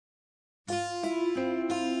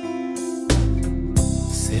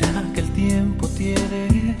tiempo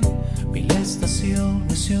tiene 1000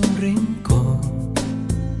 estaciones y un rincón.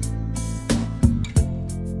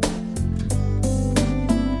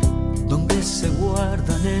 Donde se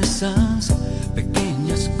guardan esas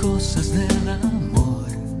pequeñas cosas del amor.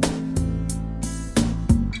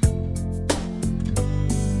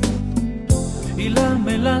 Y la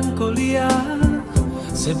melancolía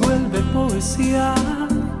se vuelve poesía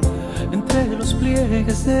entre los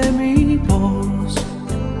pliegues de mi voz,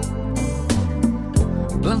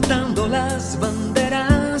 plantando las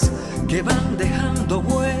banderas que van dejando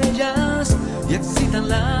huellas y excitan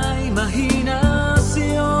la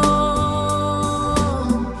imaginación.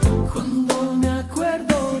 Cuando me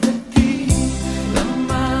acuerdo de ti, la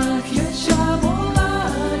magia echa a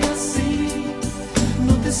volar y así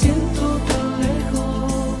no te siento tan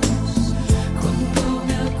lejos. Cuando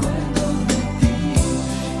me acuerdo de ti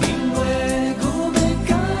y luego me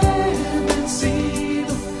cae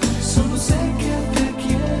vencido, solo sé que te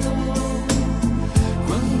quiero.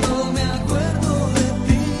 Cuando me acuerdo de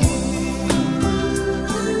ti,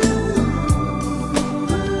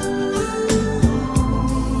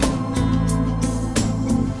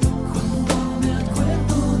 cuando me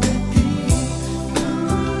acuerdo de ti.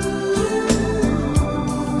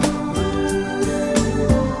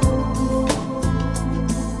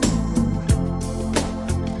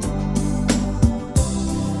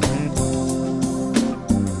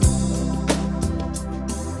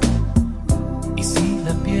 Y si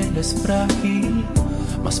la piel es frágil,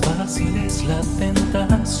 más fácil es la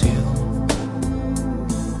tentación.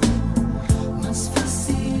 Más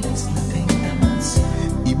fácil es la tentación.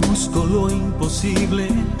 Y busco lo imposible,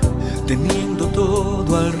 teniendo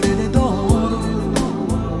todo alrededor.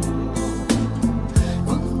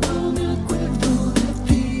 Cuando me acuerdo de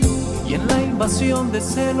ti, y en la invasión de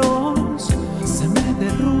celos se me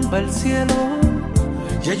derrumba el cielo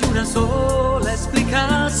y hay una sola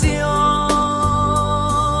explicación.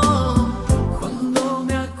 Cuando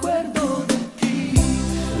me acuerdo de ti,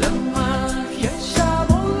 la magia echa a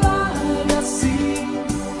volar y así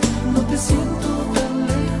no te siento tan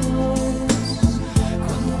lejos.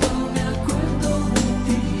 Cuando me acuerdo de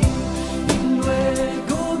ti y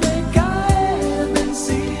luego me cae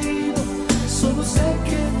vencido, solo sé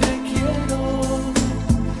que te quiero.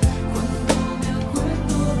 Cuando me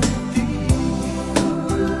acuerdo de ti.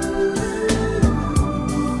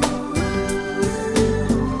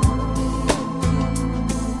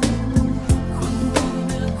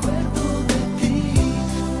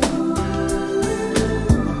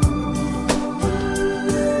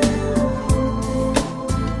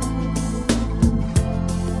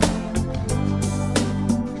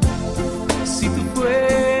 Si tu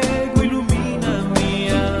fuego ilumina mi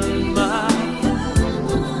alma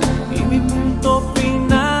y mi punto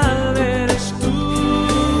final eres tú,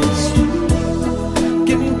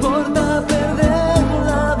 ¿qué me importa perder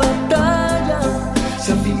la batalla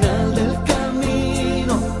si al final del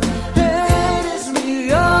camino eres mi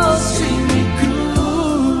Dios y mi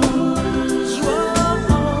cruz?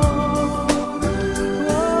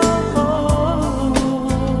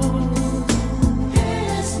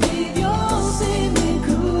 Eres mi Dios y mi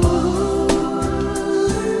cruz.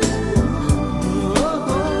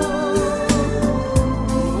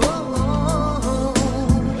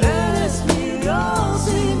 Eres mi Dios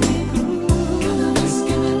y mi cruz. Cada vez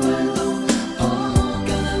que me acuerdo, oh,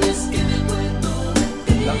 cada vez que me acuerdo de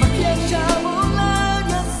ti, la magia echa a volar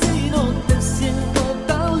y así no te siento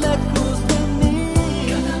tan lejos de mí.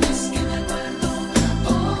 Cada vez que me acuerdo,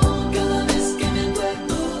 oh, cada vez que me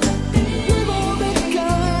acuerdo de ti, luego de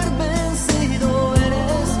caer vencido,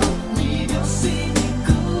 eres mi Dios y mi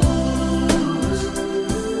cruz.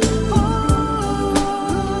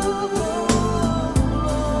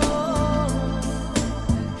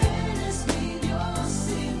 Eres mi Dios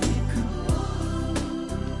y mi cruz.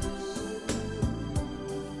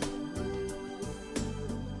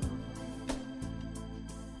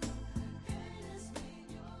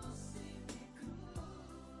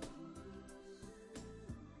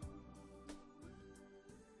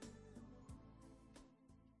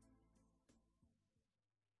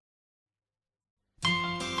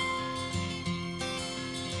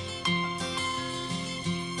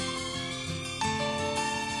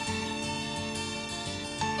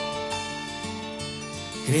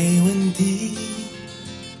 Creo en ti,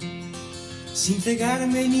 sin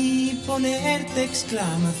cegarme ni ponerte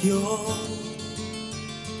exclamación.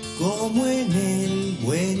 Como en el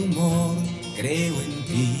buen humor, creo en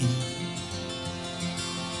ti.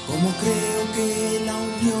 Como creo que la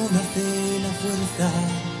unión hace la fuerza,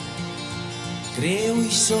 creo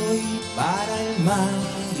y soy para el mar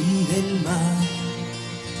y del mar.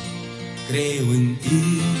 creo en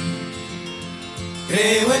ti,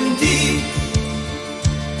 creo en ti.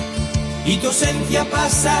 Y tu ausencia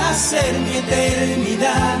pasa a ser mi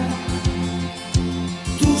eternidad.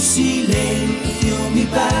 Tu silencio, mi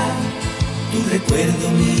paz, tu recuerdo,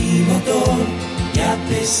 mi motor. Y a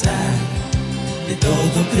pesar de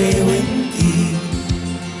todo creo en ti,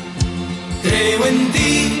 creo en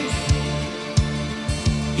ti.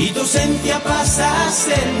 Y tu ausencia pasa a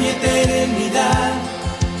ser mi eternidad.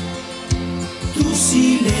 Tu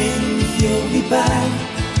silencio, mi paz,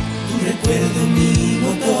 tu recuerdo, mi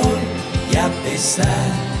motor. Y a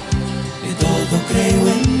pesar de todo creo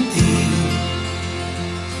en ti.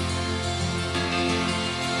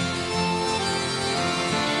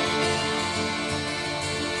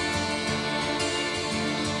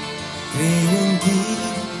 Creo en ti,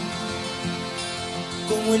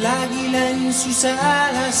 como el águila en sus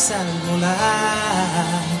alas al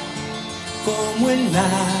volar, como en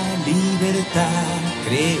la libertad.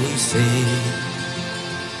 Creo y sé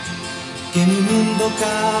que mi mundo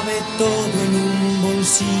cabe todo en un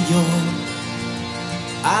bolsillo.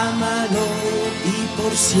 Ámalo y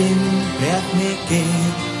por siempre hazme que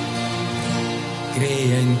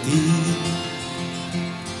crea en ti.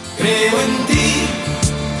 Creo en ti,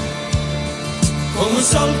 como el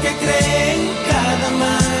sol que cree en cada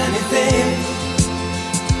amanecer,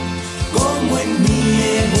 como en mi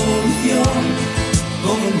evolución,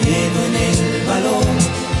 como el miedo en el valor.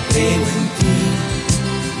 Creo en ti,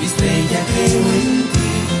 mi estrella, creo en ti.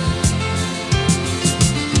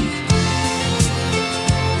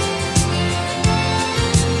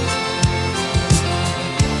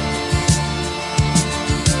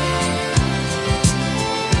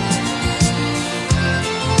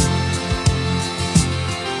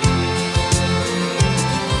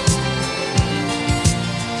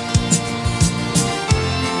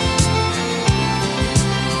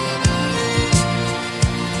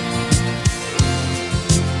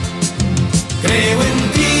 Creo en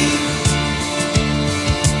ti,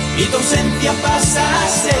 y tu ausencia pasa a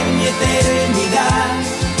ser mi eternidad.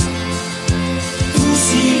 Tu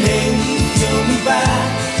silencio, mi paz,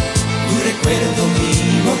 tu recuerdo, mi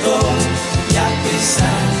motor. Y a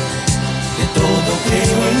pesar de todo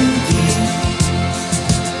creo en ti,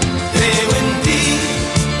 creo en ti,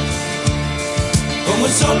 como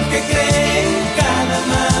el sol que cree en cada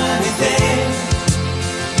amanecer,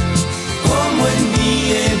 como en mi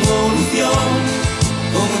evolución,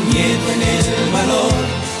 como miedo en el valor.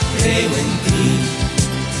 Creo en ti,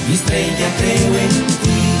 mi estrella, creo en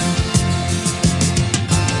ti.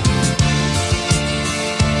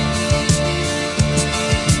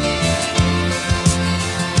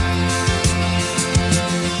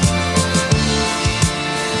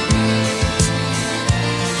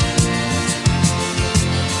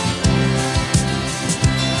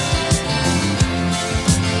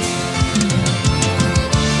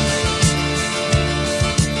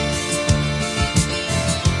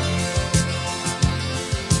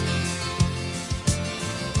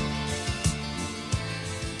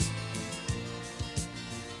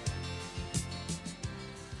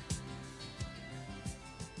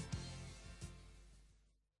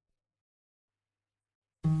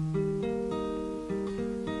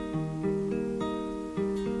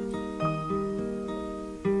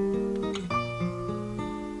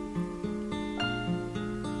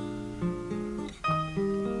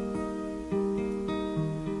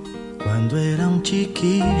 Cuando era un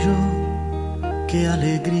chiquillo, qué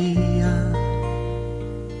alegría,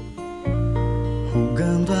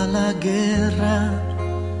 jugando a la guerra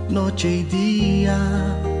noche y día,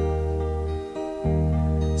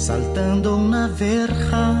 saltando una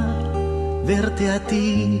verja, verte a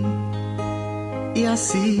ti y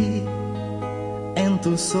así en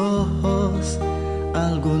tus ojos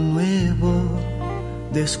algo nuevo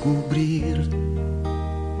descubrir.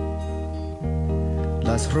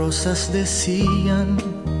 Las rosas decían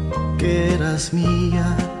que eras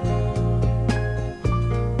mía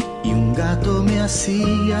y un gato me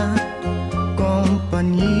hacía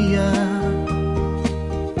compañía.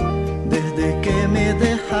 Desde que me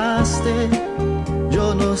dejaste,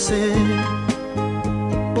 yo no sé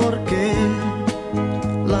por qué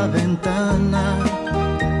la ventana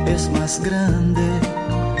es más grande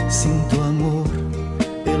sin tu amor.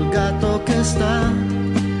 El gato que está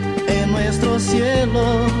en nuestro cielo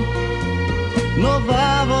no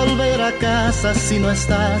va a volver a casa si no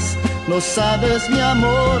estás. No sabes, mi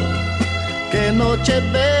amor, qué noche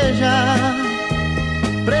bella.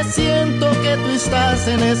 Presiento que tú estás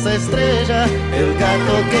en esa estrella. El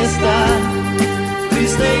gato que está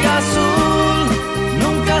triste y azul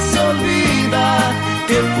nunca se olvida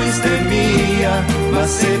que fuiste mía. mas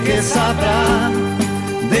sé que sabrá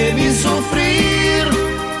de mi sufrir,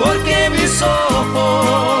 porque mis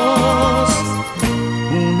ojos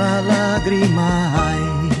una lágrima hay.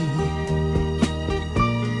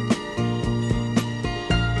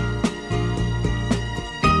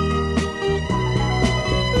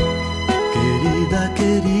 Querida,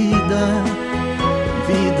 querida,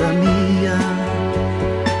 vida mía,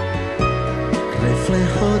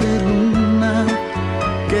 reflejo de luna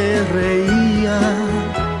que reía.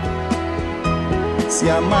 Si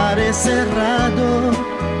amar es cerrado,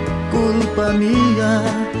 culpa mía,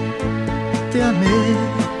 te amé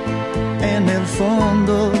en el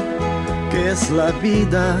fondo, que es la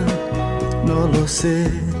vida, no lo sé.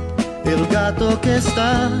 El gato que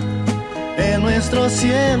está en nuestro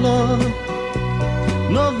cielo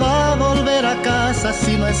no va a volver a casa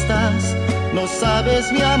si no estás. No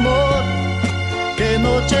sabes, mi amor, qué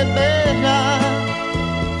noche bella.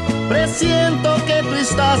 Presiento que tú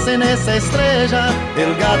estás en esa estrella.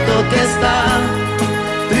 El gato que está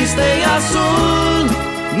triste y azul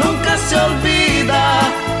nunca se olvida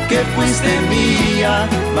que fuiste mía,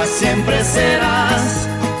 mas siempre serás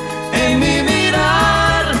en mi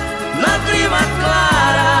mirar, lágrima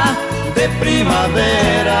clara de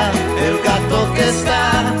primavera. El gato que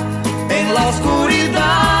está en la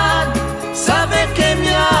oscuridad sabe que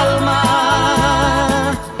mi alma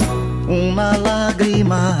una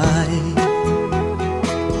lágrima hay.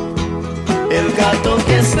 El gato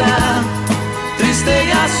que está triste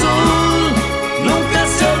y azul nunca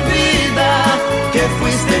se olvida que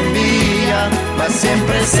fuiste mía, mas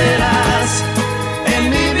siempre serás en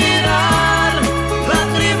mi mirar,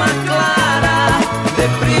 lágrima clara de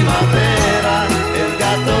primavera. El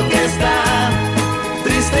gato que está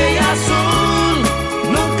triste y azul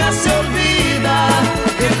nunca se olvida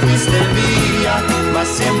que fuiste mía, mas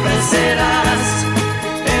siempre serás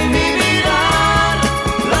en mi mirar,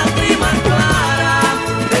 lágrima clara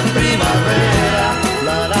de primavera.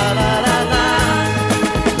 La la la la la,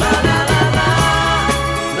 la la la la,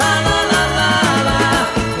 la la la la,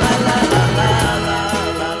 la la la la, la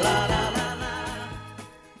la la la.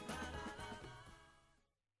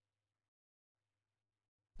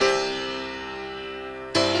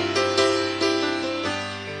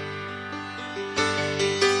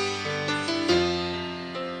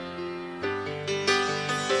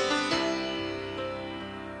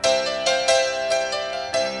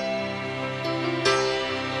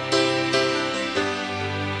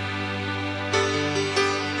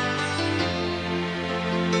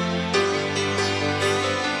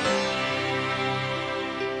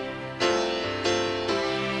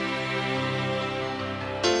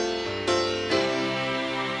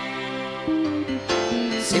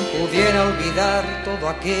 Si pudiera olvidar todo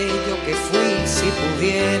aquello que fui, si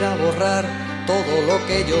pudiera borrar todo lo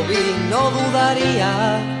que yo vi, no dudaría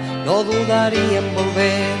en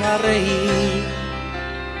volver a reír.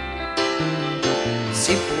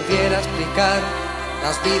 Si pudiera explicar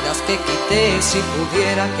las vidas que quité, si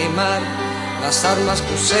pudiera quemar las armas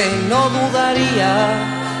que usé, no dudaría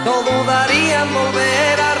en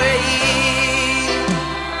volver a reír.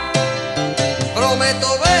 Prometo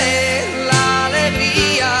ver la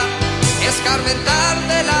alegría, escarmentar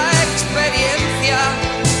de la experiencia,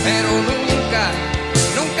 pero nunca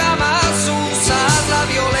más usar la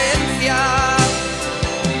violencia.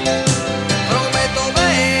 Prometo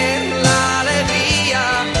ver la alegría,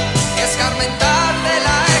 escarmentar de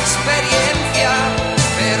la experiencia,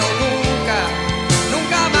 pero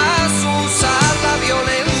nunca más usar la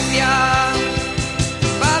violencia.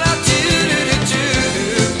 Para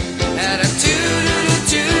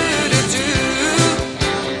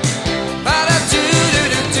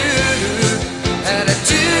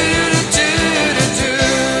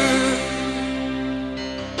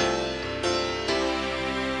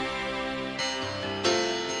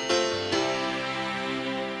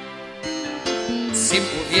si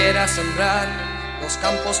pudiera sembrar los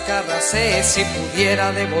campos que arrasé, si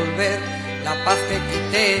pudiera devolver la paz que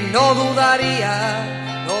quité, no dudaría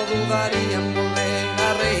en volver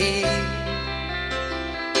a reír.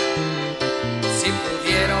 Si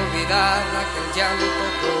pudiera olvidar aquel llanto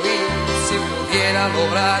que oí, si pudiera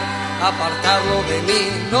lograr apartarlo de mí,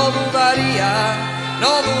 no dudaría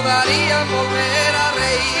en volver a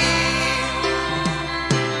reír.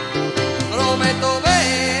 Prometo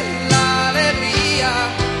ver la alegría,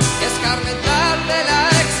 escarmentar de la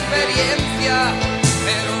experiencia,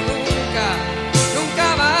 pero nunca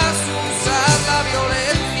más usar la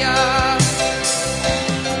violencia.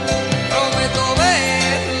 Prometo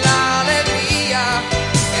ver la alegría,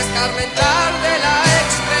 escarmentar de la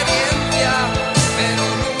experiencia, pero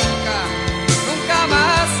nunca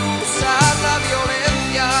más usar la violencia.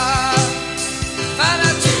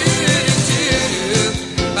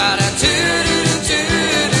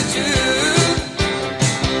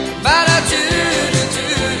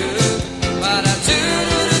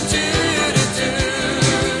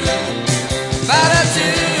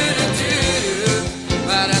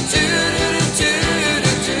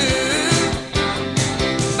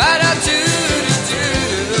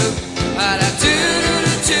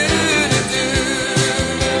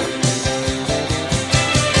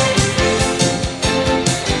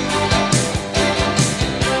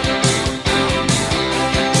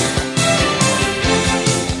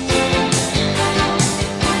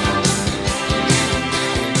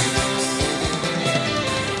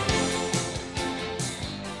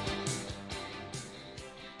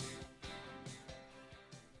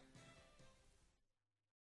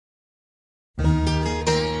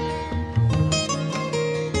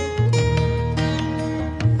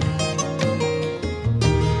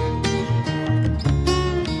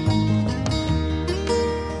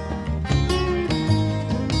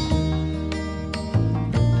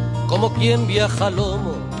 quien viaja a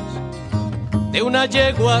lomos de una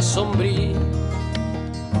yegua sombría.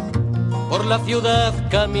 Por la ciudad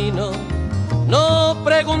camino, no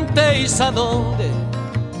preguntéis a dónde.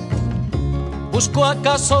 Busco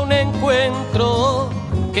acaso un encuentro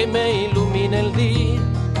que me ilumine el día.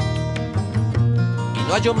 Y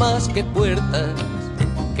no hallo más que puertas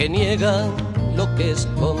que niegan lo que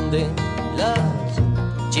esconden. Las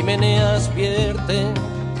chimeneas vierten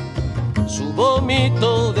su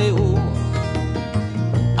vómito de humo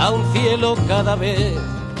a un cielo cada vez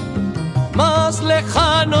más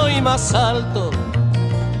lejano y más alto.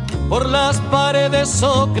 Por las paredes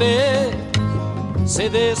ocre se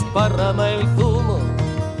desparrama el zumo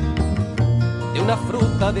de una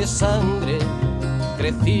fruta de sangre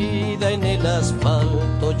crecida en el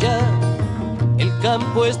asfalto. Ya el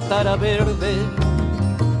campo estará verde,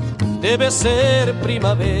 debe ser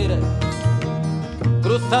primavera.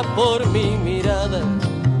 Cruza por mi mirada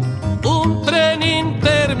un tren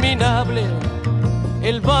interminable.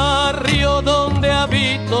 El barrio donde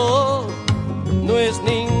habito no es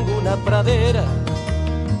ninguna pradera.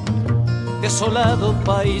 Desolado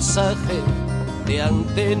paisaje de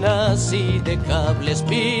antenas y de cables.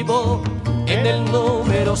 Vivo en el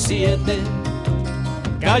número 7,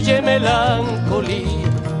 calle Melancolía.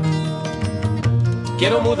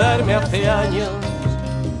 Quiero mudarme hace años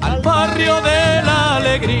al barrio de la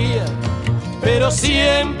alegría, pero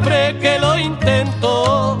siempre que lo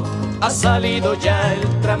intento ha salido ya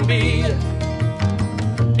el tranvía.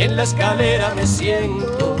 En la escalera me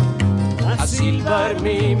siento a silbar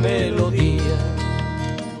mi melodía.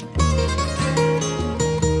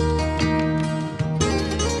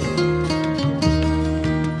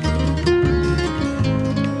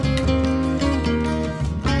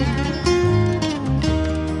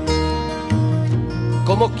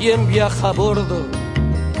 Como quien viaja a bordo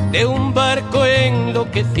de un barco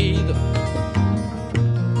enloquecido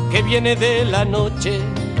que viene de la noche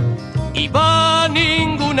y va a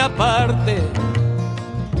ninguna parte.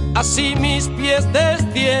 Así mis pies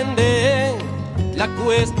descienden la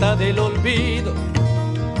cuesta del olvido,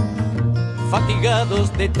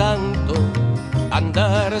 fatigados de tanto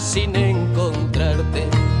andar sin encontrarte.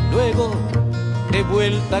 Luego, de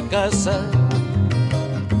vuelta a casa,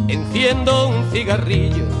 enciendo un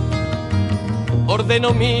cigarrillo,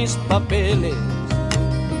 ordeno mis papeles,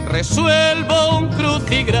 resuelvo un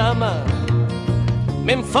crucigrama.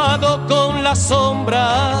 Me enfado con las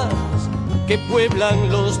sombras que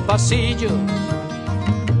pueblan los pasillos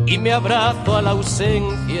y me abrazo a la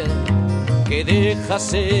ausencia que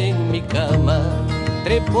dejas en mi cama.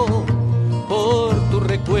 Trepo por tu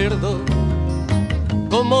recuerdo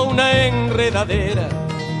como una enredadera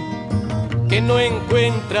que no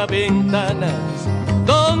encuentra ventanas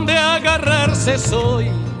donde agarrarse. Soy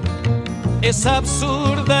esa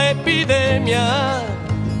absurda epidemia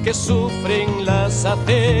que sufren las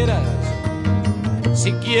aceras.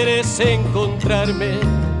 Si quieres encontrarme,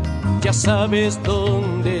 ya sabes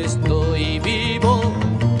dónde estoy. Vivo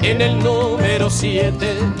en el número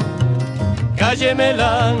 7, calle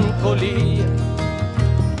Melancolía.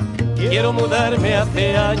 Quiero mudarme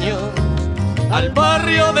hace años al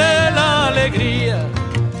barrio de la alegría,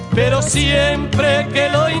 pero siempre que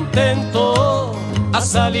lo intento ha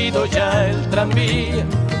salido ya el tranvía.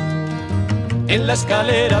 En la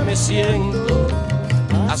escalera me siento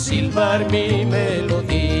a silbar mi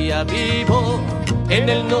melodía. Vivo en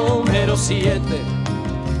el número 7,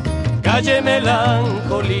 calle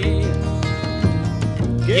Melancolía.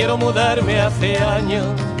 Quiero mudarme hace años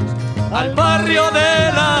al barrio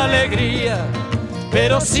de la alegría,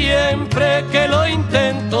 pero siempre que lo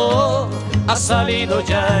intento ha salido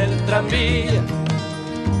ya el tranvía.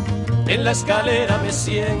 En la escalera me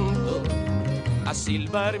siento a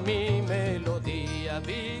silbar mi melodía.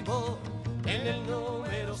 Vivo en el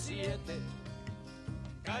número 7,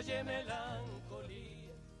 calle Melancolía.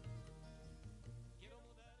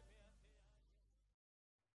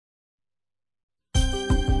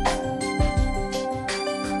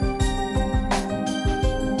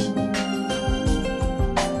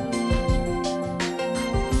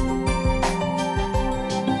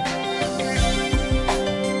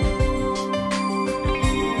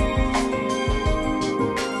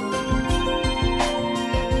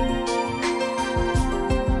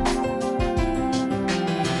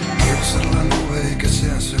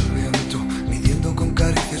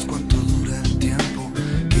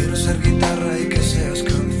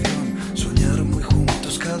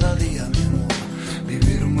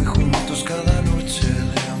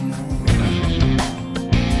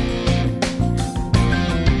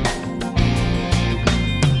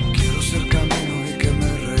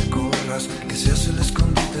 Que seas el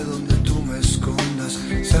escondite donde tú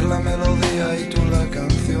melodía y tú la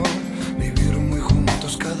canción. Vivir muy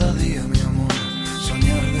juntos cada día, mi amor.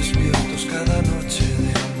 Soñar despiertos cada noche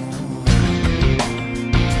de amor.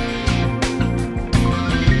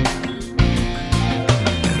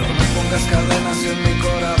 Pero no pongas cadenas en mi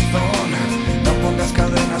corazón. No pongas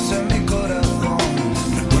cadenas en mi corazón.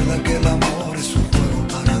 Recuerda que el amor es un juego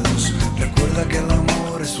para dos. Recuerda que el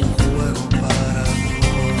amor es un juego para dos.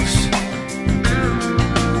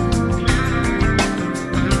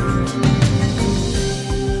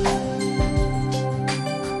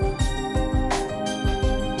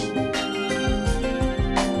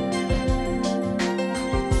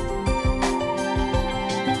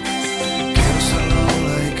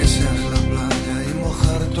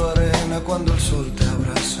 Cuando el sol te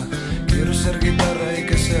abraza, quiero ser guitarra y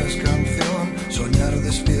que seas canción. Soñar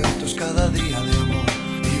despiertos cada día de amor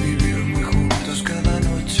y vivir muy juntos cada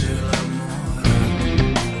noche el amor.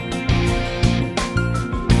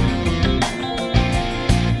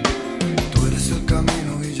 Tú eres el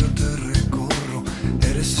camino y yo te recorro.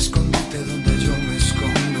 Eres escondite donde yo me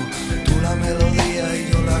escondo. Tú la melodía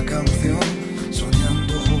y yo la canción.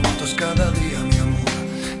 Soñando juntos cada día, mi amor.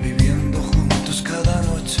 Viviendo juntos cada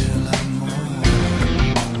noche el amor.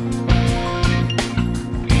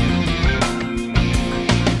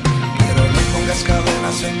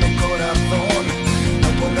 Cadenas en mi corazón, no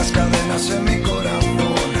pongas cadenas en mi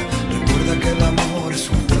corazón. Recuerda que el amor es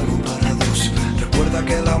un juego para dos. Recuerda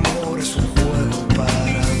que el amor es un juego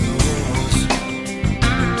para dos.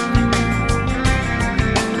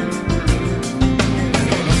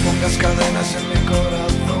 Pero no pongas cadenas en mi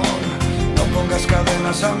corazón, no pongas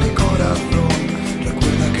cadenas a mi corazón.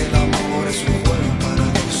 Recuerda que el amor es un juego para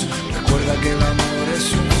dos. Recuerda que el amor es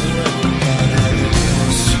un juego para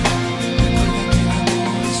dos.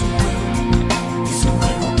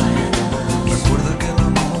 Recuerda que el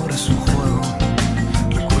amor es un juego.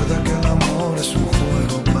 Recuerda que el amor es un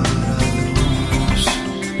juego para dos.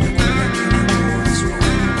 Recuerda que el amor es un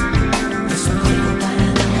juego. Es un juego para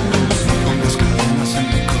dos. No pongas cadenas en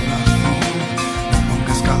mi corazón. No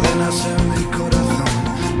pongas cadenas en mi corazón.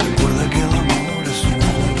 Recuerda que el amor es un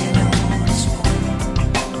juego.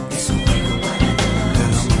 Es un juego para dos. El amor es un juego para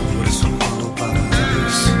dos. El amor es un juego para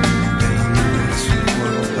dos.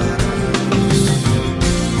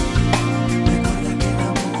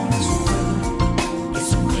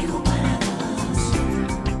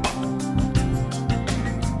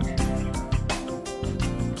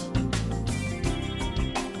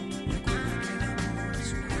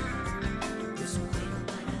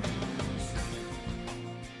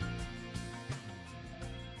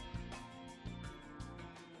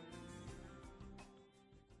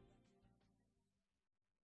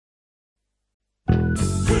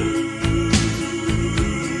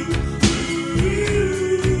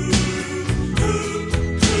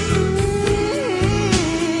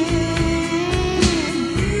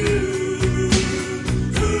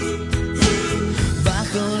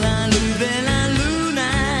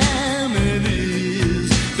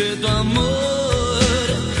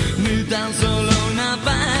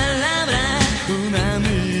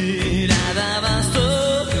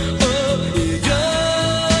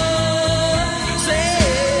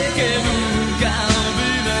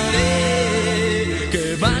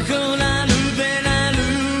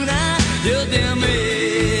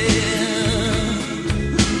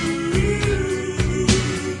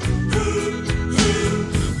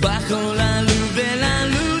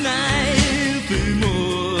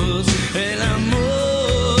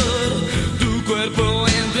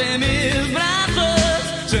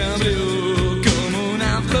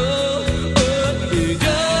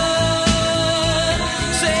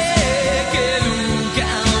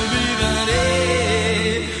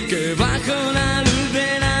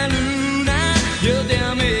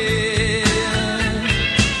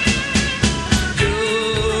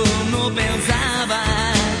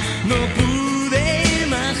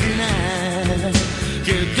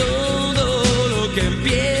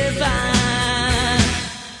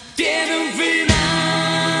 Tiene un final.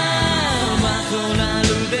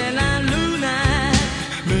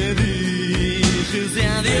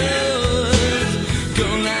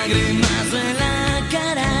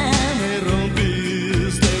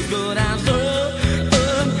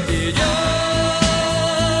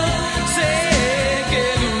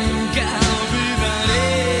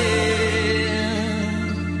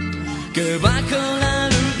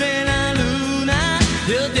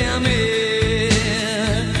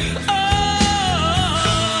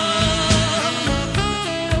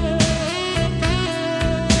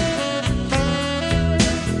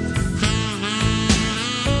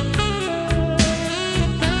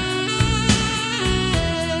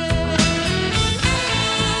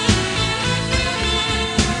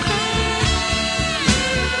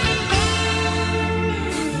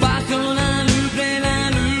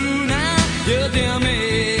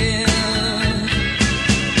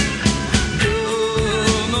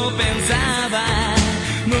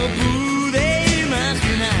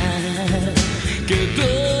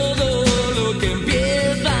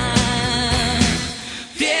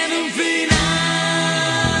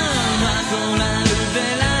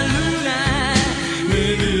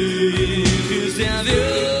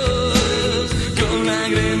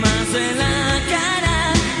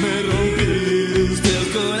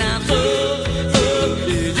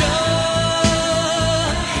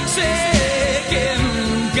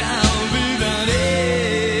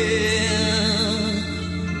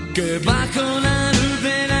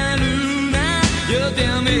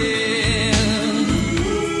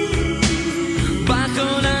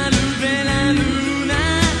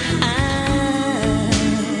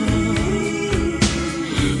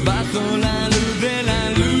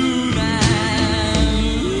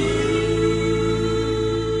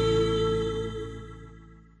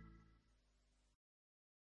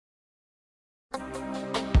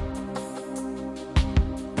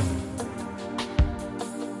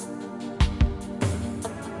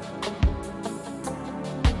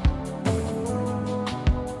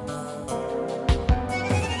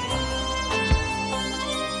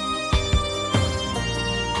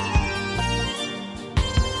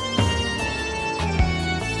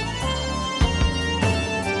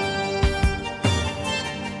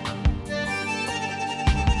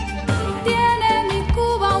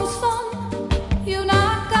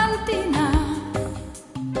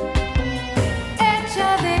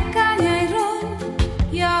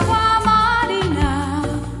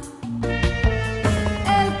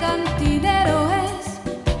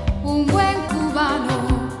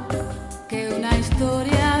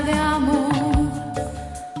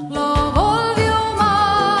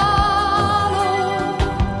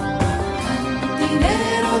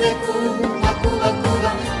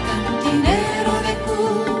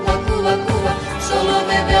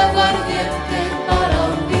 bebe aguardiente para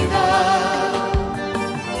olvidar.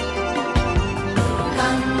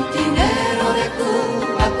 Cantinero de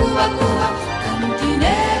Cuba, Cuba, Cuba,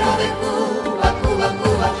 cantinero de Cuba, Cuba,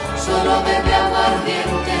 Cuba, solo bebe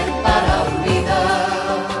aguardiente para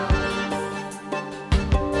olvidar.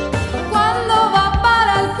 Cuando va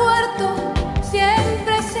para el puerto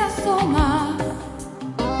siempre se asoma,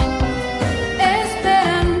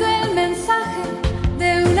 esperando el mensaje de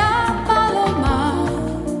una paloma.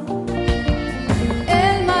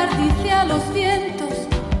 El mar dice a los vientos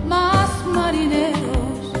más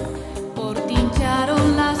marineros, por ti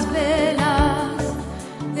hincharon las velas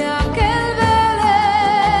de aquel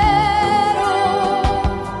velero.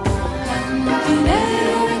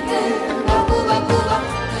 Cantinero de Cuba, Cuba, Cuba,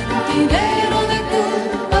 cantinero de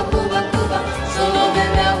Cuba, Cuba, Cuba, solo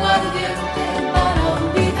bebe aguardiente para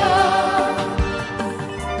olvidar.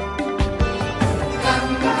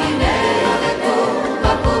 Cantinero de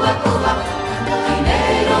Cuba, Cuba, Cuba,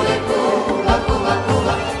 cantinero de Cuba, Cuba,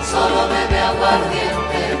 Cuba, solo bebe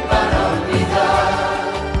aguardiente para olvidar.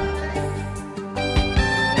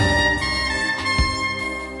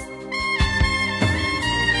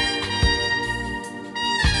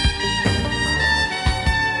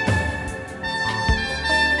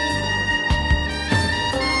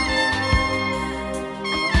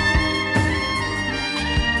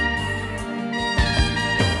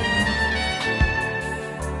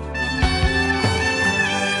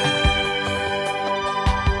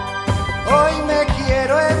 Hoy me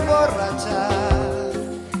quiero emborrachar,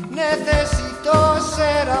 necesito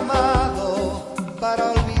ser amado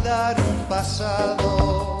para olvidar un pasado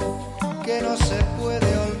que no se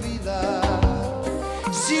puede olvidar.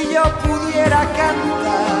 Si yo pudiera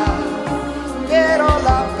cantar, pero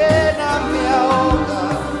la pena me ahoga,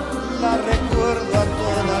 la recuerdo a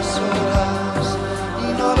todas horas y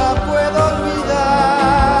no la puedo olvidar.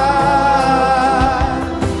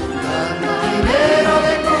 Cantinero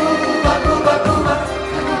de Cuba, Cuba, Cuba,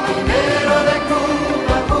 cantinero de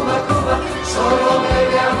Cuba, Cuba, Cuba, solo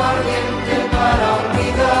bebe aguardiente para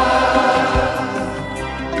olvidar.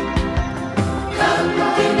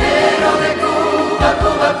 Cantinero de Cuba,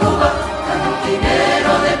 Cuba, Cuba,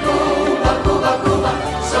 cantinero de Cuba, Cuba, Cuba,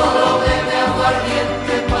 solo bebe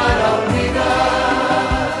aguardiente para olvidar.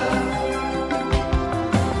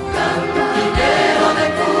 Cantinero de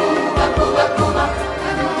Cuba, Cuba, Cuba,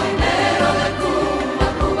 cantinero de Cuba,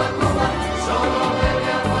 Cuba, Cuba, solo bebe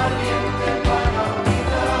aguardiente para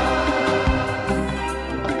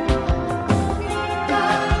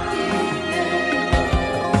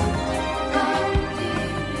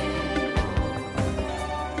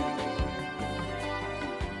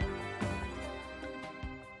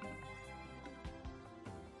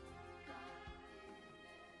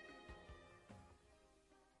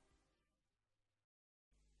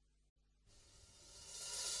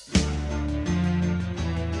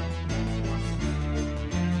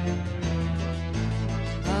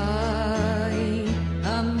Ay,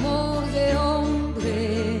 amor de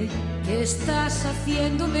hombre, que estás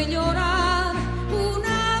haciéndome llorar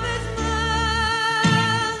una vez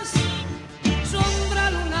más. Sombra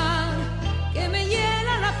lunar que me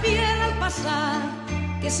hiela la piel al pasar,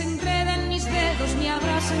 que se enreda en mis dedos, me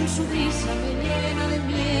abraza en su brisa, me llena de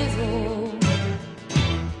miedo.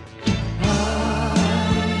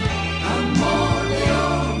 Ay, amor de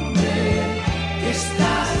hombre, que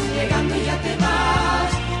estás llegando y ya te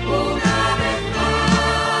vas una vez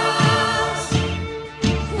más.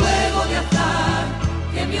 Juego de azar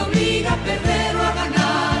que me obliga a perder o a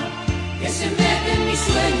ganar, que se mete en mi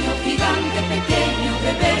sueño gigante pequeño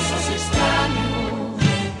de besos extraños.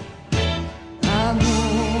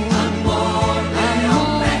 Amor de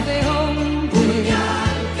hombre,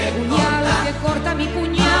 puñal que corta mi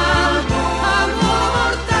puñal, amor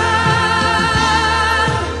mortal.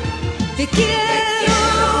 Te quiero,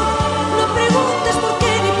 no preguntes por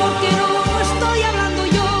qué ni por qué no estoy hablando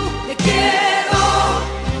yo. Te quiero,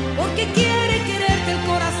 porque quiere quererte el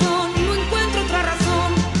corazón, no encuentro otra razón.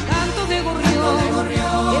 Canto de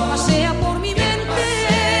gorrión que pasea por mi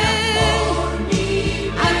mente.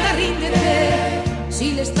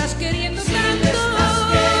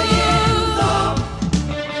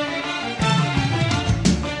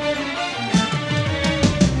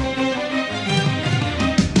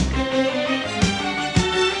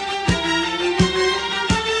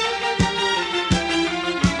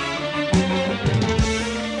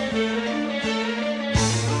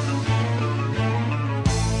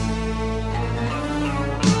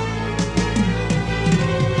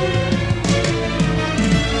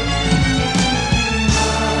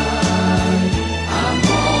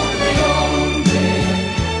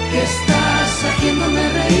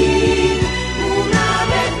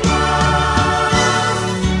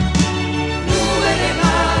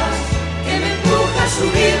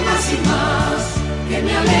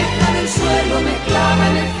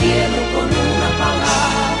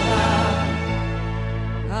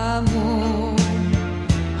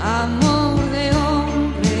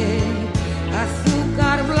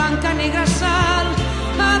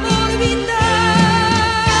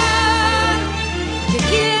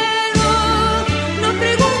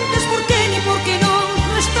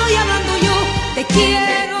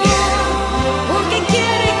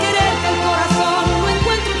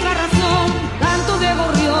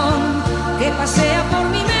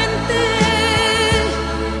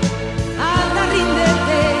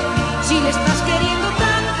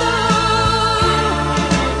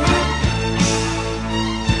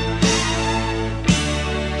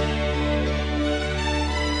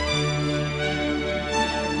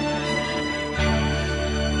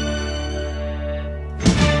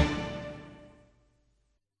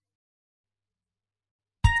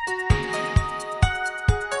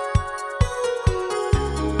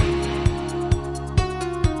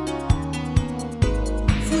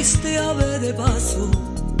 de paso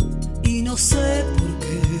y no sé por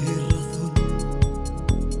qué razón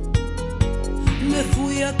me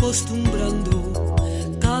fui acostumbrando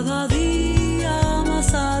cada día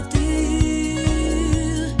más a ti.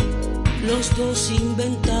 Los dos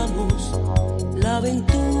inventamos la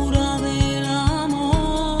aventura del amor.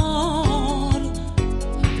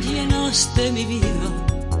 Llenaste mi vida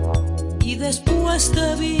y después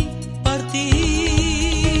te vi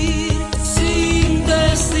partir sin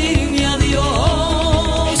decirme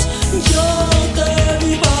adiós. Yo te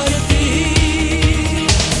vi partir.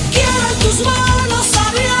 Quiero en tus manos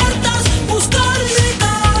abiertas buscar mi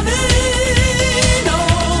camino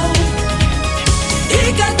y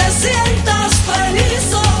que te sientas feliz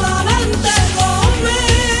solamente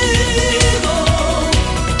conmigo.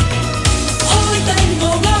 Hoy tengo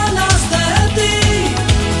ganas de ti.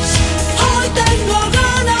 Hoy tengo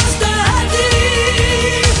ganas de ti.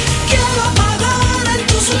 Quiero apagar en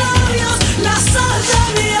tus labios la sal de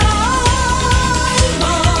mi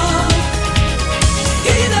alma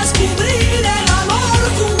y descubrir el amor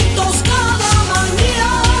juntos cada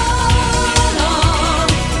mañana.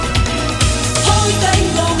 Hoy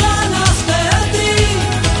tengo ganas de ti.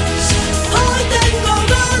 Hoy tengo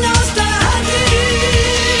ganas de ti.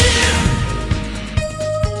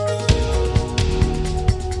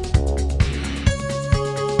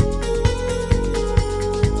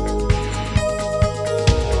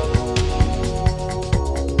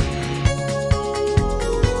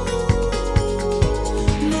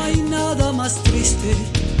 No hay nada más triste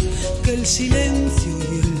que el silencio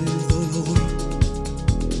y el dolor.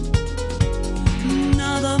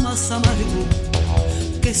 Nada más amargo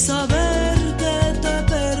que saber que te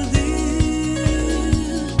perdí.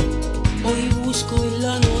 Hoy busco en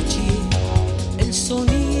la noche el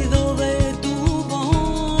sonido de tu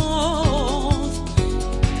voz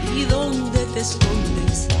y dónde te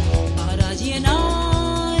escondes para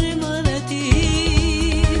llenarme de ti.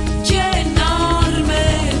 Llenarme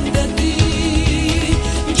de ti.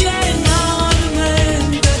 Llenarme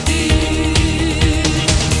de ti.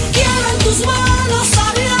 Quiero en tus manos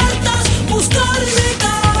abiertas buscar mi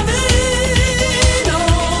camino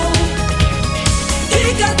y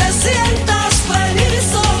que te sientas feliz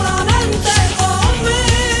solamente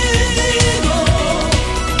conmigo.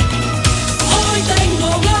 Hoy tengo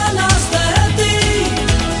ganas de ti.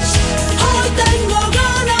 Hoy tengo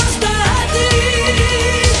ganas de ti.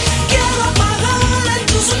 Quiero apagar en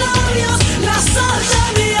tus labios la sal de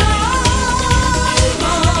mi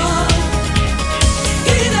alma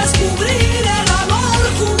y descubrir el amor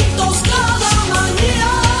juntos cada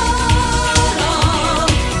mañana.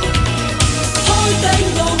 Hoy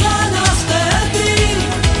tengo ganas de ti.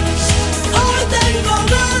 Hoy tengo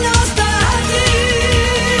ganas de ti.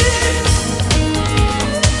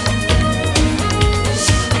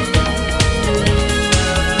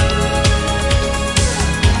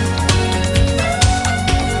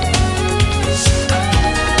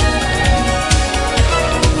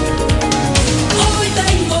 Hoy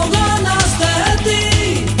tengo ganas de ti.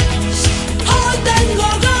 Hoy tengo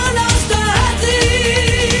ganas de ti.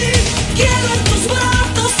 Quiero en tus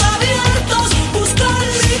brazos abiertos buscar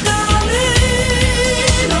mi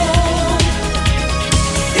camino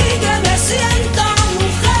y que me sienta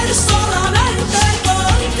mujer solamente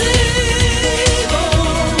contigo.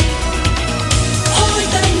 Hoy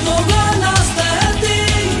tengo ganas de ti.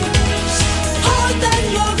 Hoy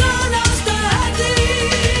tengo ganas de ti.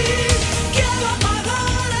 Quiero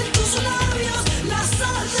apagar en tus labios la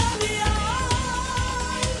sal de mi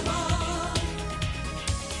alma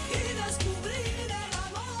y descubrir el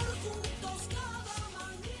amor juntos cada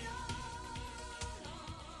mañana.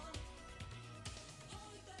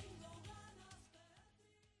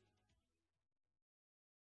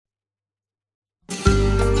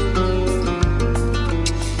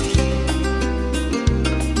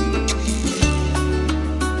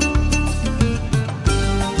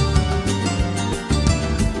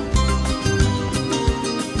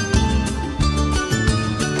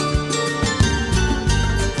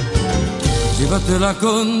 Llévatela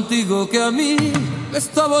contigo que a mí me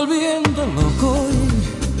está volviendo loco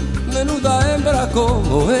y menuda hembra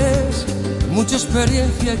como es. Mucha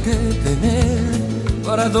experiencia hay que tener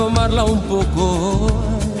para tomarla un poco.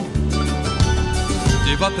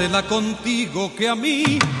 Llévatela contigo que a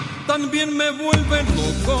mí también me vuelve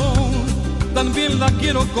loco. También la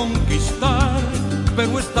quiero conquistar,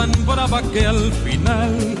 pero es tan brava que al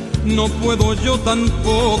final no puedo yo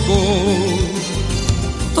tampoco.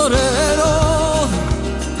 Torero,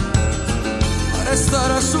 para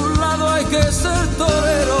estar a su lado hay que ser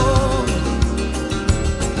torero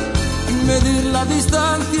y medir la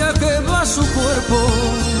distancia que va a su cuerpo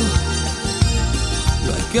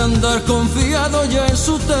que andar confiado ya en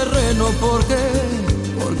su terreno,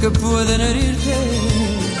 porque pueden herirte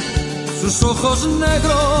sus ojos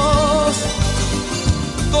negros.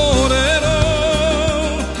 Torero,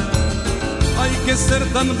 hay que ser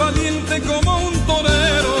tan valiente como un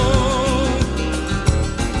torero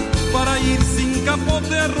para ir sin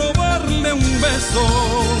capote a robarle un beso,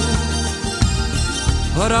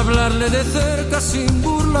 para hablarle de cerca sin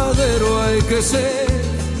burladero. Hay que ser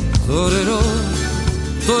torero,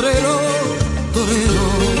 torero,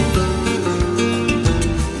 torero.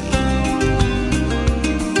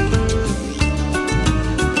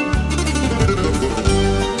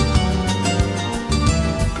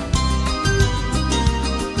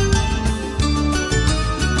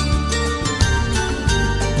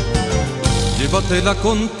 Llévatela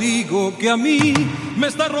contigo que a mí me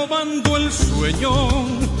está robando el sueño,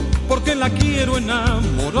 porque la quiero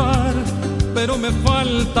enamorar, pero me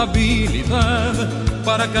falta habilidad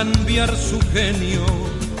para cambiar su genio.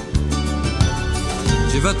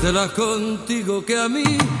 Llévatela contigo que a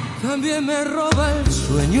mí también me roba el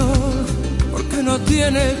sueño, porque no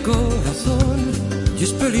tiene corazón y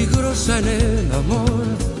es peligrosa en el amor.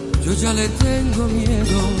 Yo ya le tengo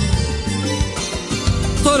miedo.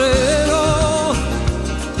 Torero,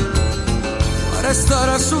 para estar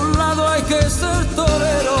a su lado hay que ser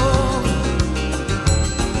torero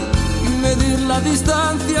y medir la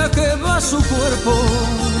distancia que va a su cuerpo.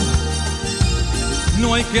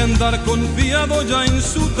 No hay que andar confiado ya en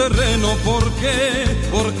su terreno,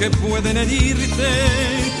 porque pueden herirte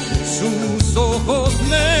sus ojos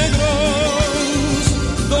negros.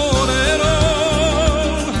 Torero,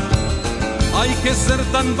 hay que ser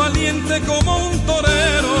tan valiente como un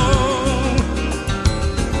torero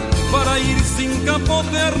para ir sin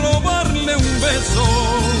capote a robarle un beso,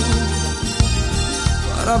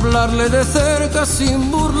 para hablarle de cerca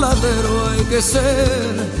sin burladero. Hay que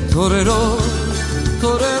ser torero,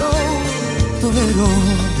 torero, torero,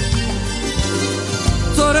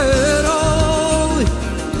 torero.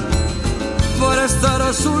 Para estar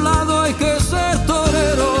a su lado hay que ser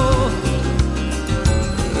torero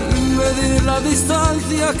y medir la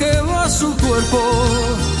distancia que va a su cuerpo.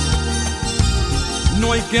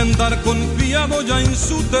 No hay que andar confiado ya en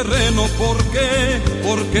su terreno,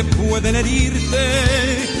 porque pueden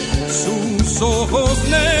herirte sus ojos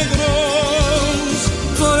negros.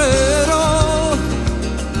 Torero,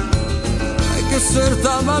 hay que ser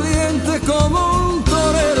tan valiente como un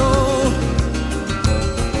torero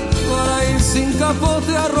para ir sin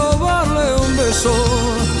capote a robarle un beso,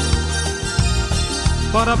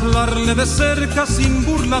 para hablarle de cerca sin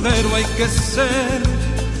burladero. Hay que ser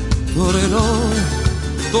torero,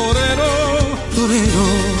 torero, torero.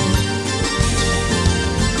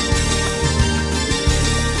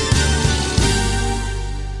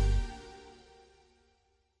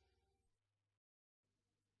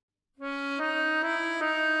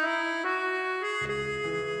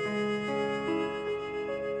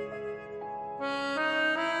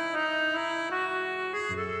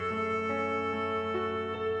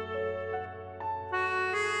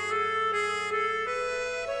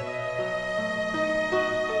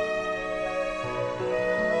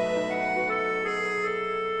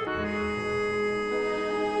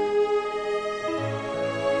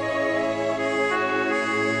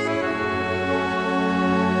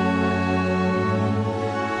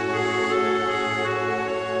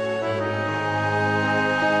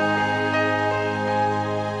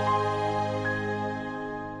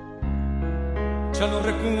 Ya no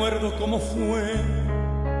recuerdo cómo fue,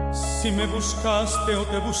 si me buscaste o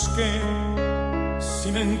te busqué,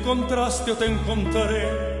 si me encontraste o te encontraré,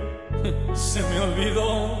 se me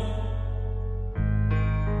olvidó.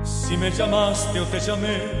 Si me llamaste o te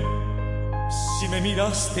llamé, si me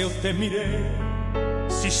miraste o te miré,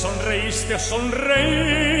 si sonreíste o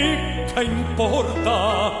sonreí, ¿qué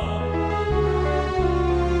importa?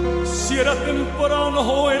 Si era temprano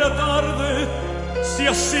o era tarde, si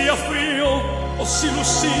hacía frío o si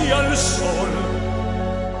lucía el sol.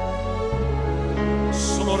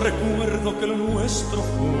 Solo recuerdo que lo nuestro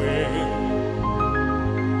fue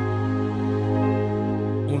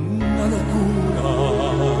una locura,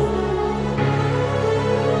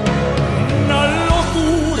 una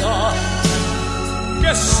locura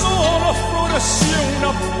que solo floreció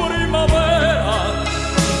una primavera,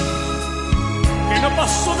 que no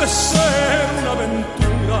pasó de ser una aventura,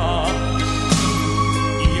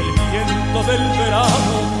 del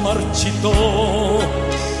verano marchitó.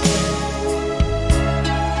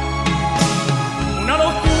 Una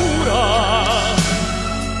locura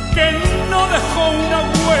que no dejó una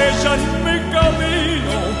huella en mi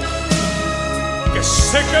camino, que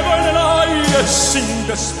se quedó en el aire sin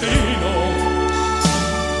destino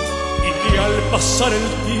y que al pasar el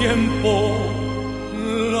tiempo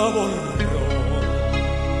la borró.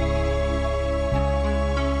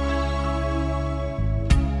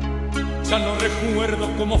 Ya no recuerdo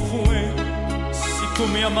cómo fue, si tú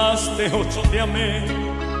me amaste o yo te amé,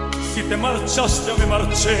 si te marchaste o me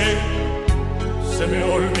marché, se me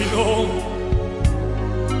olvidó.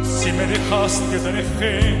 Si me dejaste o te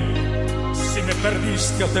dejé, si me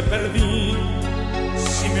perdiste o te perdí,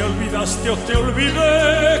 si me olvidaste o te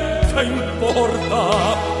olvidé, ¿qué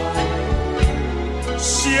importa?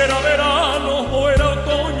 Si era verano o era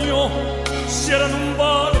otoño, si era en un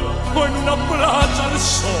bar o en una playa al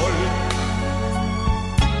sol.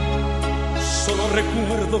 Solo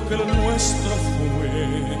recuerdo que lo nuestro fue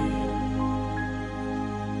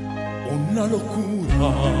una locura.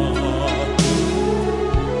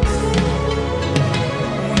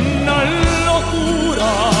 Una locura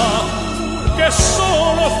que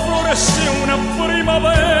solo floreció una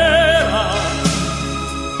primavera,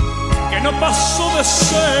 que no pasó de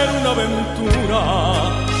ser una aventura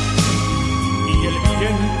y el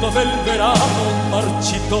viento del verano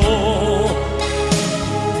marchitó.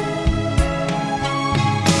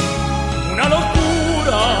 Una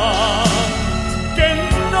locura que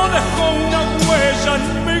no dejó una huella en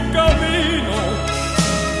mi camino,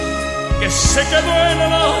 que se quedó en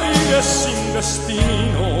el aire sin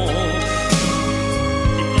destino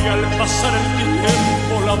y que al pasar el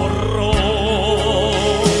tiempo la borró.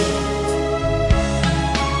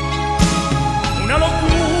 Una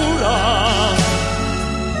locura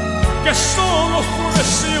que solo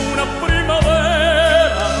floreció una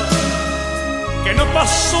primavera, que no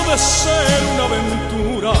pasó de ser una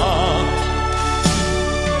aventura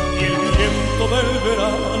y el viento del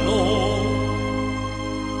verano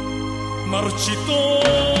marchitó.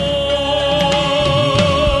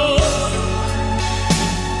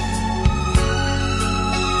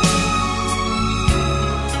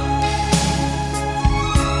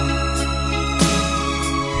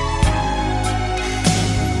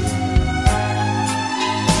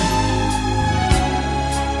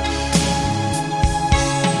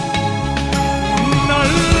 Una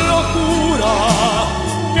locura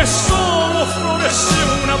que solo floreció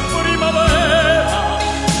una primavera,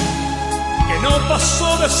 no pasó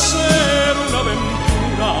de ser una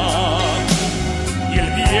aventura y el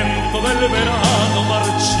viento del verano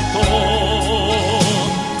marchitó.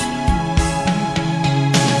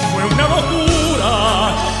 Fue una locura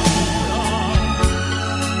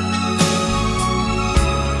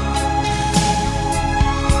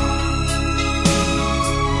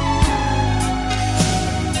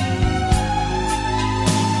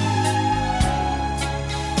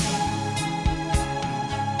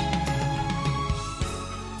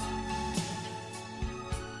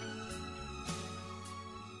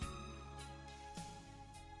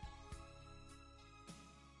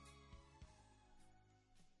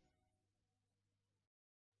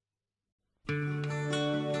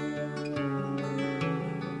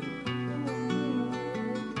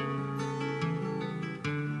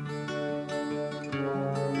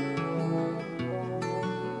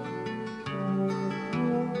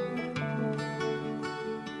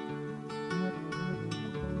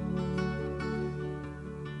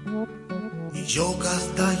Yo que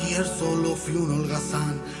hasta ayer solo fui un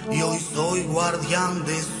holgazán y hoy soy guardián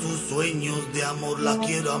de sus sueños de amor, la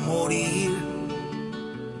quiero a morir.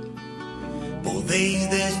 Podéis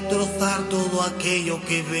destrozar todo aquello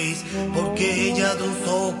que veis, porque ella de un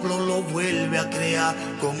soplo lo vuelve a crear,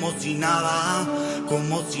 como si nada,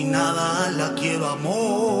 la quiero a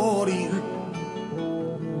morir.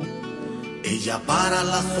 Ella para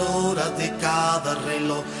las horas de cada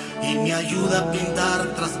reloj y me ayuda a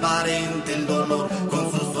pintar transparente el dolor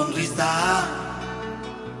con su sonrisa.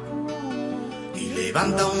 Y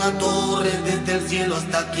levanta una torre desde el cielo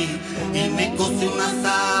hasta aquí y me cose unas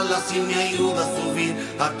alas y me ayuda a subir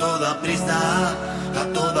a toda prisa,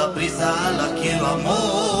 la quiero a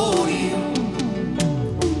morir.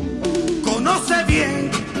 Conoce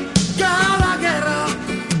bien cada guerra,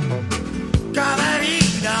 cada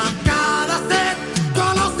herida, cada sed,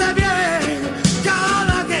 conoce bien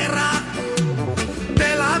cada guerra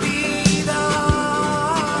de la vida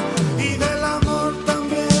y del amor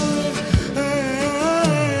también.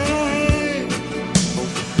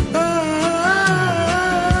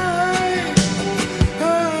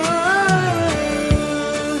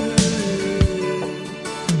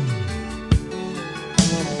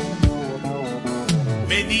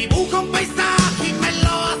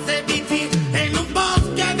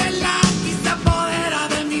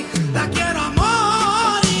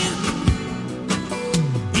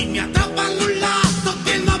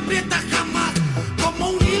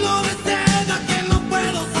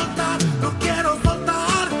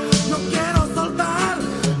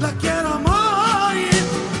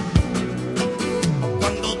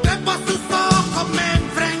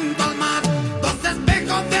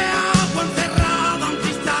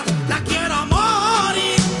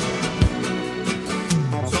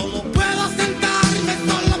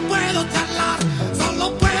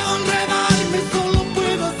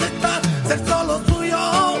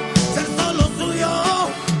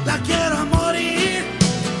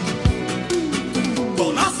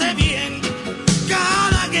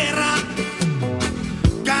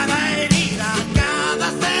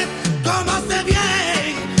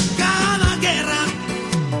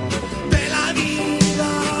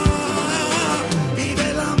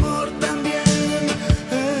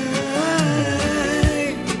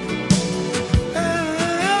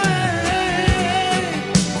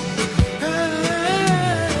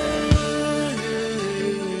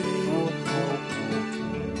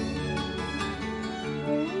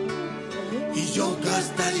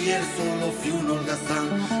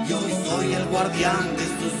 guardián de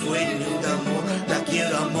sus sueños de amor, la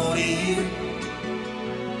quiero a morir.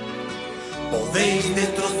 Podéis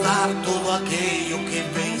destrozar todo aquello que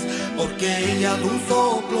veis, porque ella de un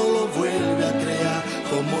soplo lo vuelve a crear,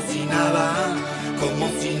 como si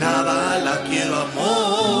nada, la quiero a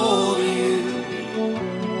morir.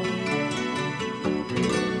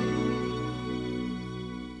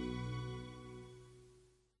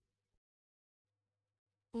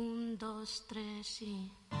 Un, dos, tres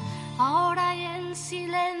y... Ahora y en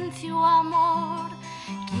silencio, amor,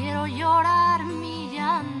 quiero llorar mi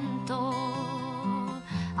llanto.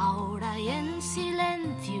 Ahora y en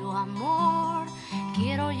silencio, amor,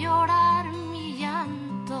 quiero llorar mi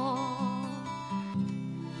llanto.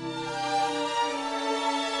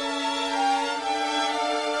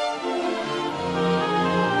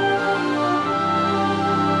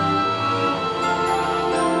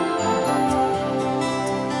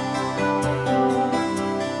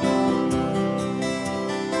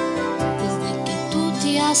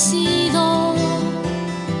 Has ido,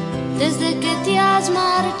 desde que te has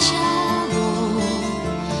marchado,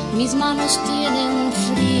 mis manos tienen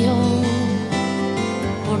frío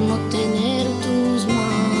por no tener tus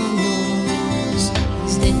manos.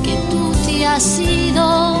 Desde que tú te has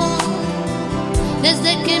ido,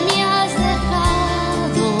 desde que me has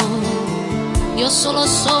dejado, yo solo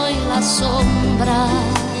soy la sombra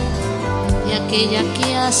de aquella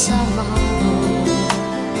que has amado.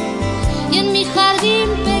 Y en mi jardín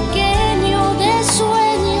pequeño de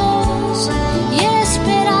sueños y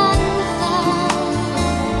esperanza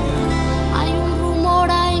hay un rumor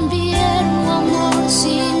a invierno, amor,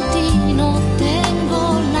 sin ti no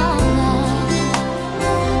tengo nada.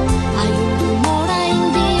 Hay un rumor a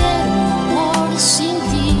invierno, amor, sin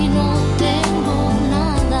ti no tengo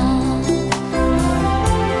nada.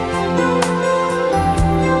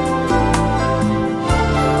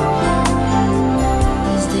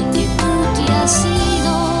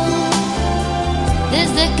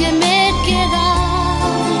 Desde que me he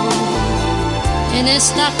quedado en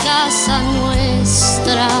esta casa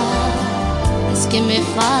nuestra, es que me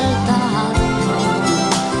falta algo.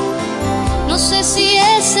 No sé si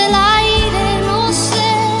es el aire, no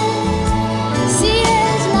sé si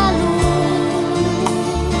es la luz,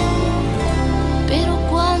 pero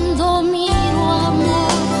cuando miro,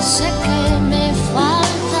 amor, sé que me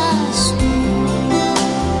faltas tú.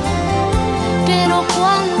 Pero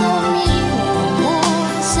cuando miro,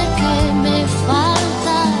 sé que me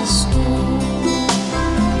faltas tú.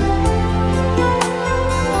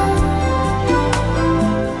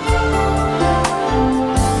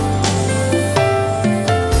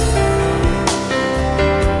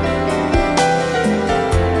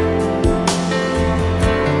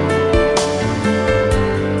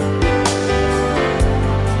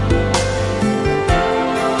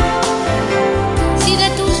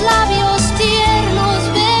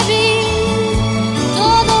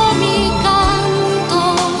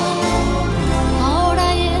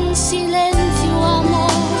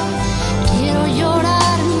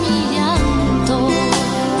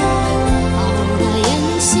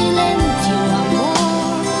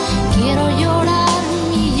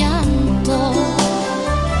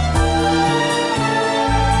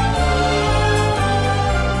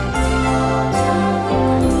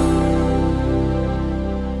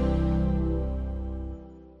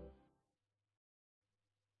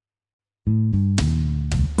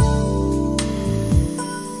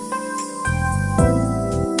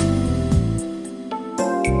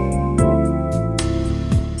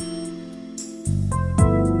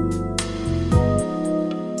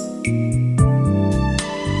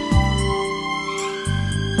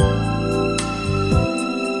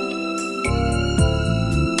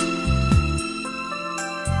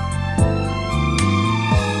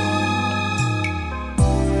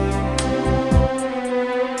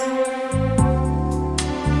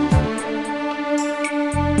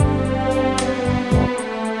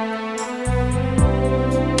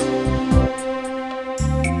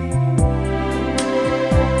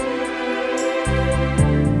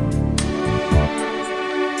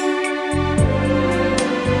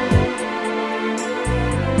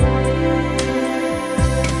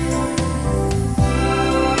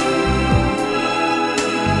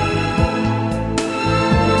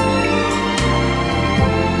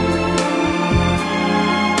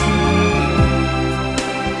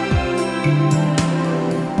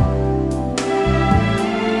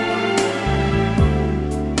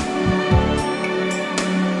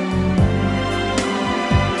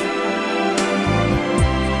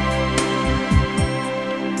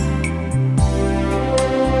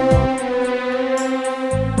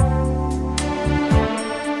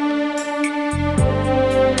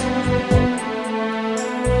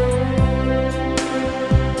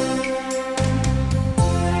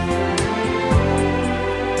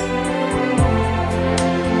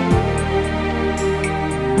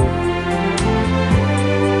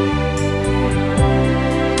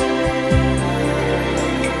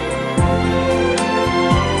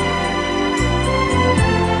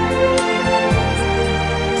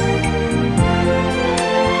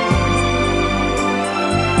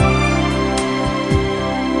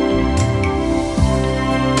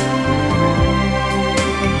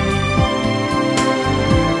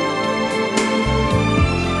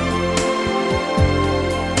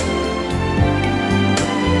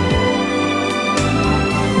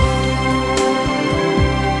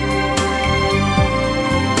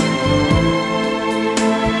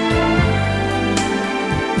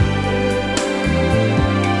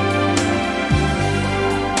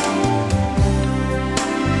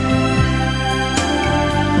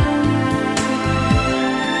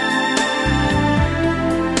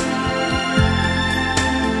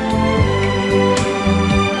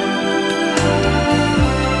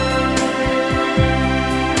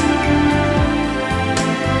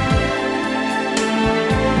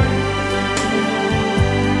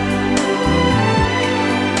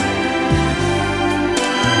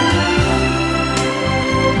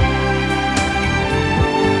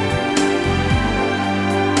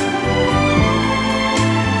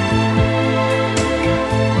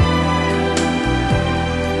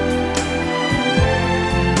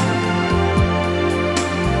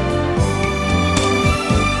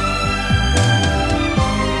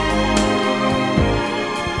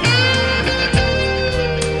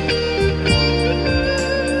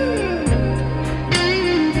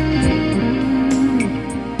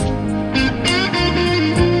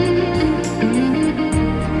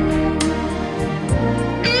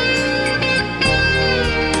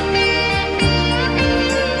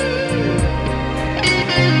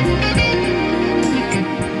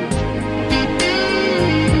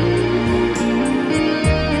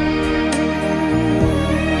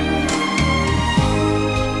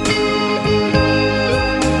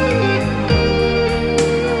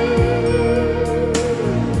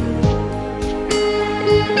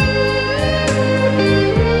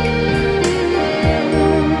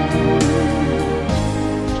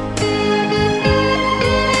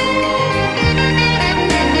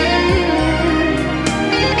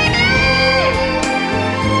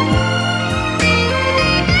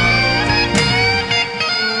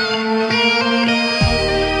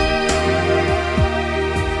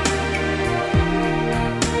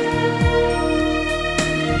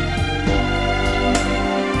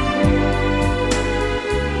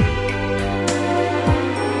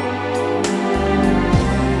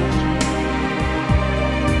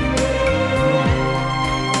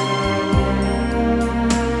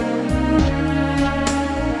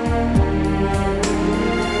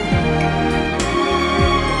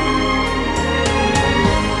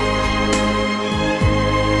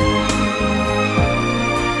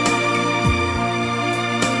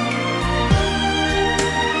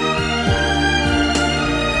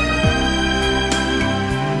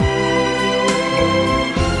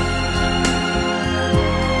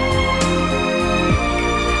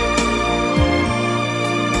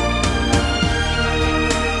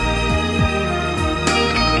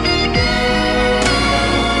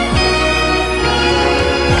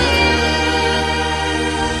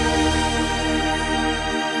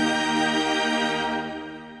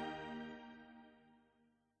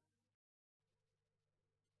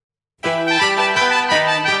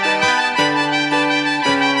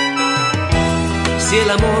 el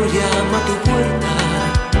amor llama a tu puerta.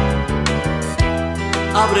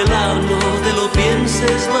 Ábrela, no te lo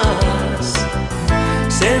pienses más.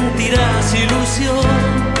 Sentirás ilusión,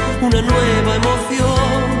 una nueva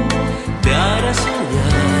emoción te hará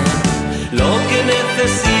soñar. Lo que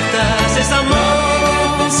necesitas es amor.